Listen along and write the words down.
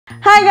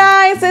Hi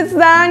guys, it's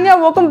Dania.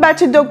 Welcome back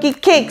to Doki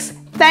Cakes.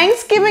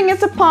 Thanksgiving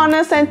is upon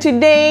us and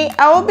today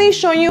I will be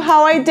showing you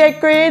how I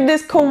decorated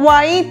this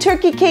kawaii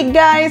turkey cake,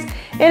 guys.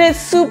 It is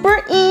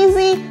super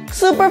easy,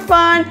 super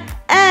fun,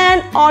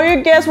 and all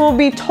your guests will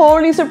be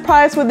totally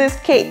surprised with this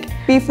cake.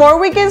 Before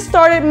we get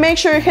started, make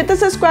sure you hit the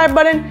subscribe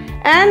button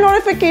and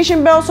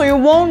notification bell so you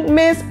won't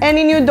miss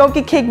any new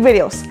Doki Cake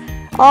videos.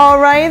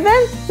 Alright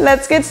then,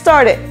 let's get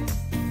started.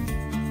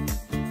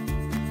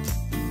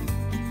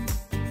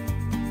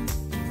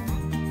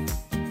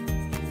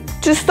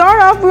 To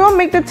start off, we will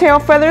make the tail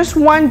feathers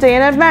one day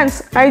in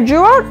advance. I drew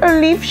out a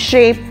leaf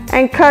shape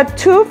and cut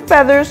 2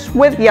 feathers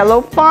with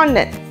yellow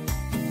fondant.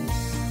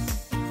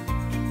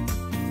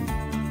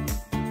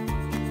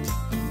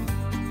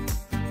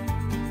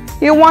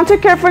 You want to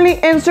carefully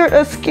insert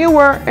a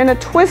skewer in a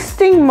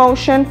twisting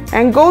motion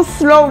and go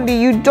slowly.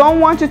 You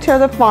don't want to tear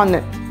the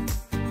fondant.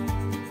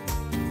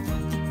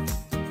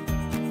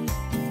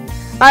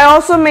 I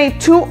also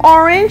made 2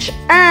 orange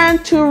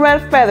and 2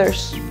 red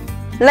feathers.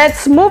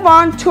 Let's move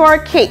on to our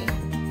cake.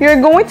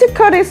 You're going to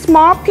cut a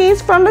small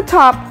piece from the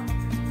top,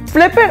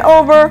 flip it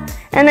over,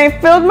 and I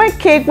filled my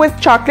cake with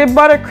chocolate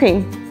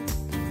buttercream.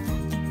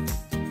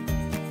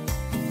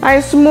 I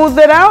smoothed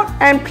it out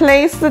and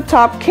placed the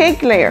top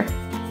cake layer.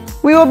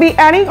 We will be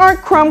adding our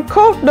crumb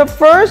coat, the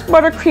first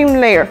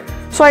buttercream layer.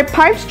 So I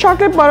piped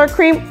chocolate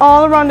buttercream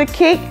all around the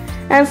cake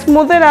and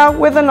smoothed it out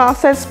with an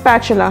offset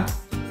spatula.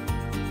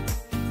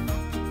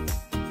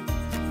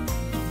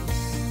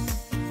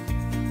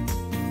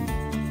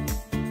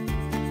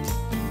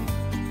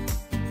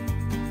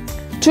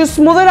 To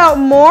smooth it out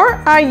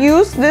more, I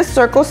used this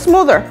circle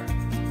smoother.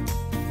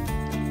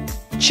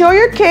 Chill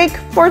your cake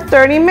for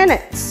 30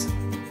 minutes.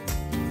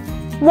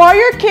 While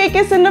your cake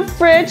is in the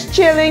fridge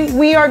chilling,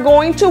 we are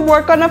going to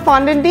work on the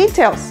fondant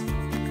details.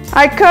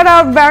 I cut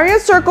out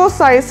various circle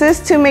sizes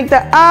to make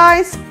the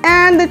eyes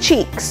and the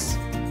cheeks.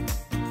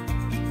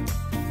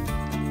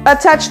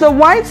 Attach the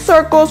white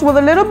circles with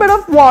a little bit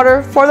of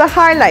water for the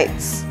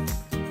highlights.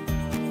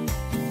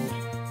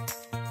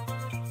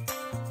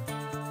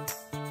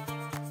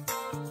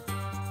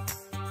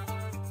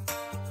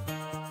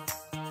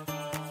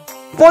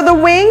 For the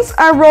wings,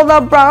 I rolled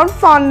out brown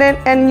fondant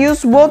and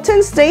used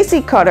Wilton's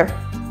Daisy cutter.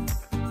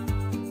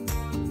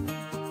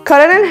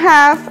 Cut it in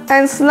half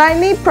and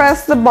slightly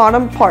press the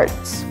bottom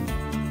parts.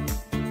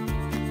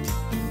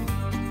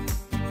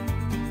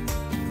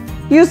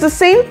 Use the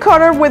same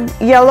cutter with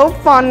yellow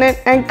fondant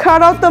and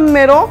cut out the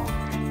middle,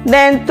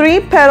 then 3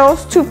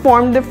 petals to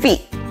form the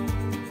feet.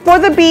 For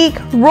the beak,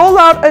 roll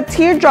out a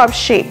teardrop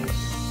shape.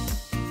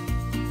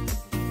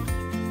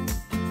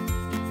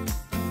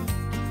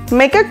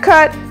 Make a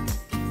cut,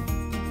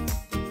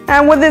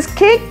 and with this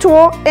cake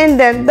tool,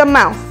 indent the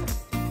mouth.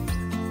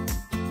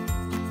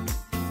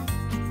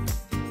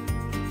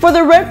 For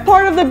the red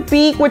part of the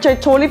beak, which I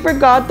totally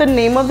forgot the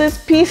name of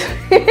this piece,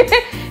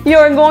 you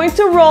are going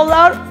to roll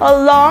out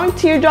a long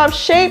teardrop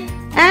shape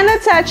and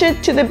attach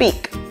it to the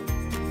beak.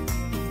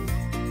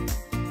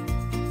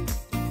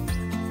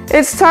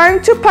 It's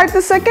time to pipe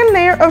the second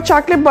layer of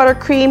chocolate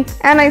buttercream,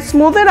 and I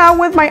smooth it out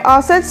with my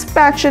offset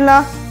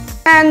spatula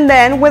and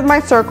then with my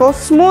circle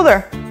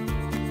smoother.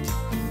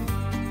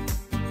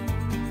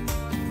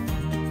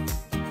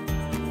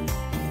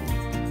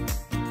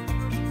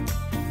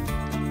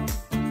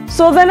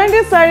 So then I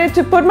decided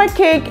to put my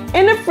cake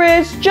in the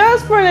fridge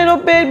just for a little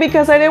bit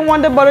because I didn't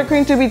want the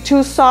buttercream to be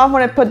too soft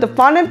when I put the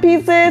fondant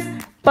pieces.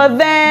 But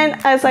then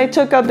as I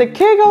took out the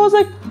cake, I was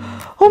like,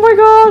 oh my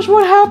gosh,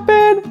 what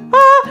happened?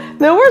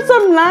 There were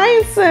some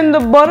lines in the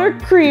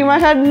buttercream. I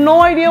had no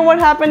idea what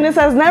happened. This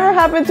has never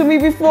happened to me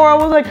before. I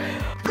was like,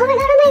 oh my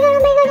god, oh my god,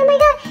 oh my god, oh my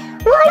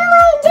god, what do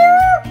I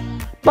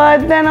do?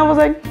 But then I was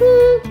like,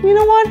 you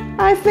know what?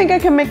 I think I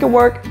can make it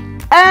work.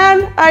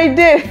 And I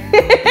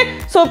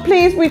did. So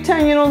please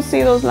pretend you don't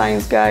see those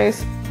lines,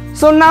 guys.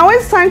 So now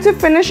it's time to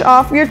finish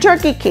off your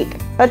turkey cake.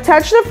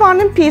 Attach the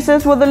fondant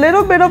pieces with a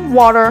little bit of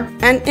water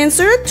and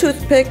insert a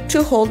toothpick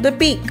to hold the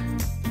beak.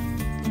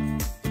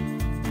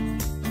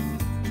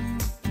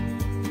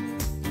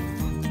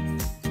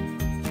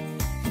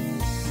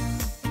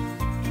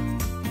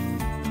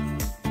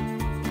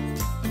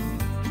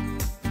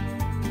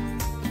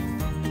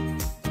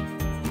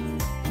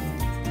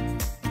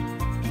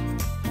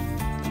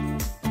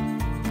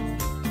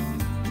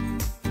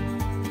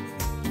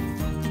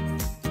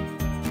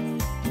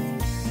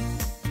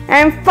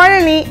 And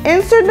finally,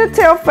 insert the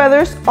tail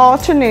feathers,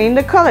 alternating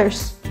the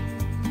colors.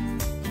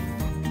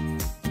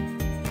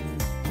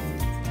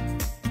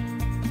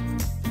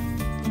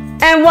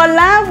 And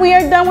voila, we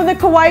are done with the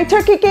kawaii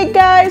turkey cake,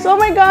 guys. Oh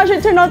my gosh,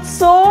 it turned out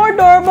so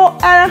adorable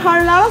and I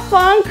had a lot of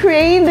fun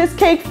creating this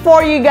cake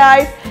for you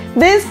guys.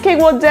 This cake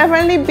will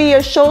definitely be a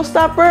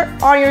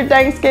showstopper on your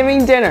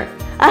Thanksgiving dinner.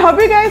 I hope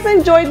you guys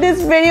enjoyed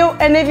this video,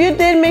 and if you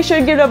did, make sure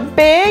to give it a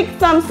big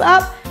thumbs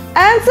up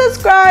and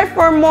subscribe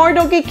for more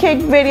Doki Cake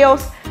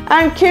videos.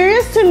 I'm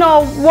curious to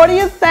know, what are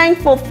you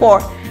thankful for?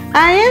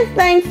 I am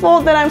thankful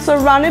that I'm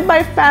surrounded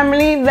by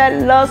family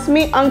that loves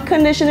me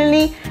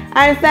unconditionally.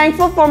 I'm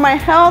thankful for my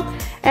health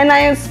And I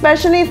am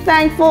especially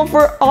thankful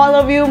for all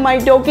of you, my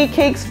Doki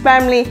Cakes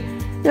family.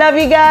 Love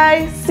you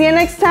guys. See you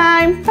next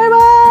time. Bye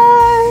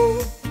bye.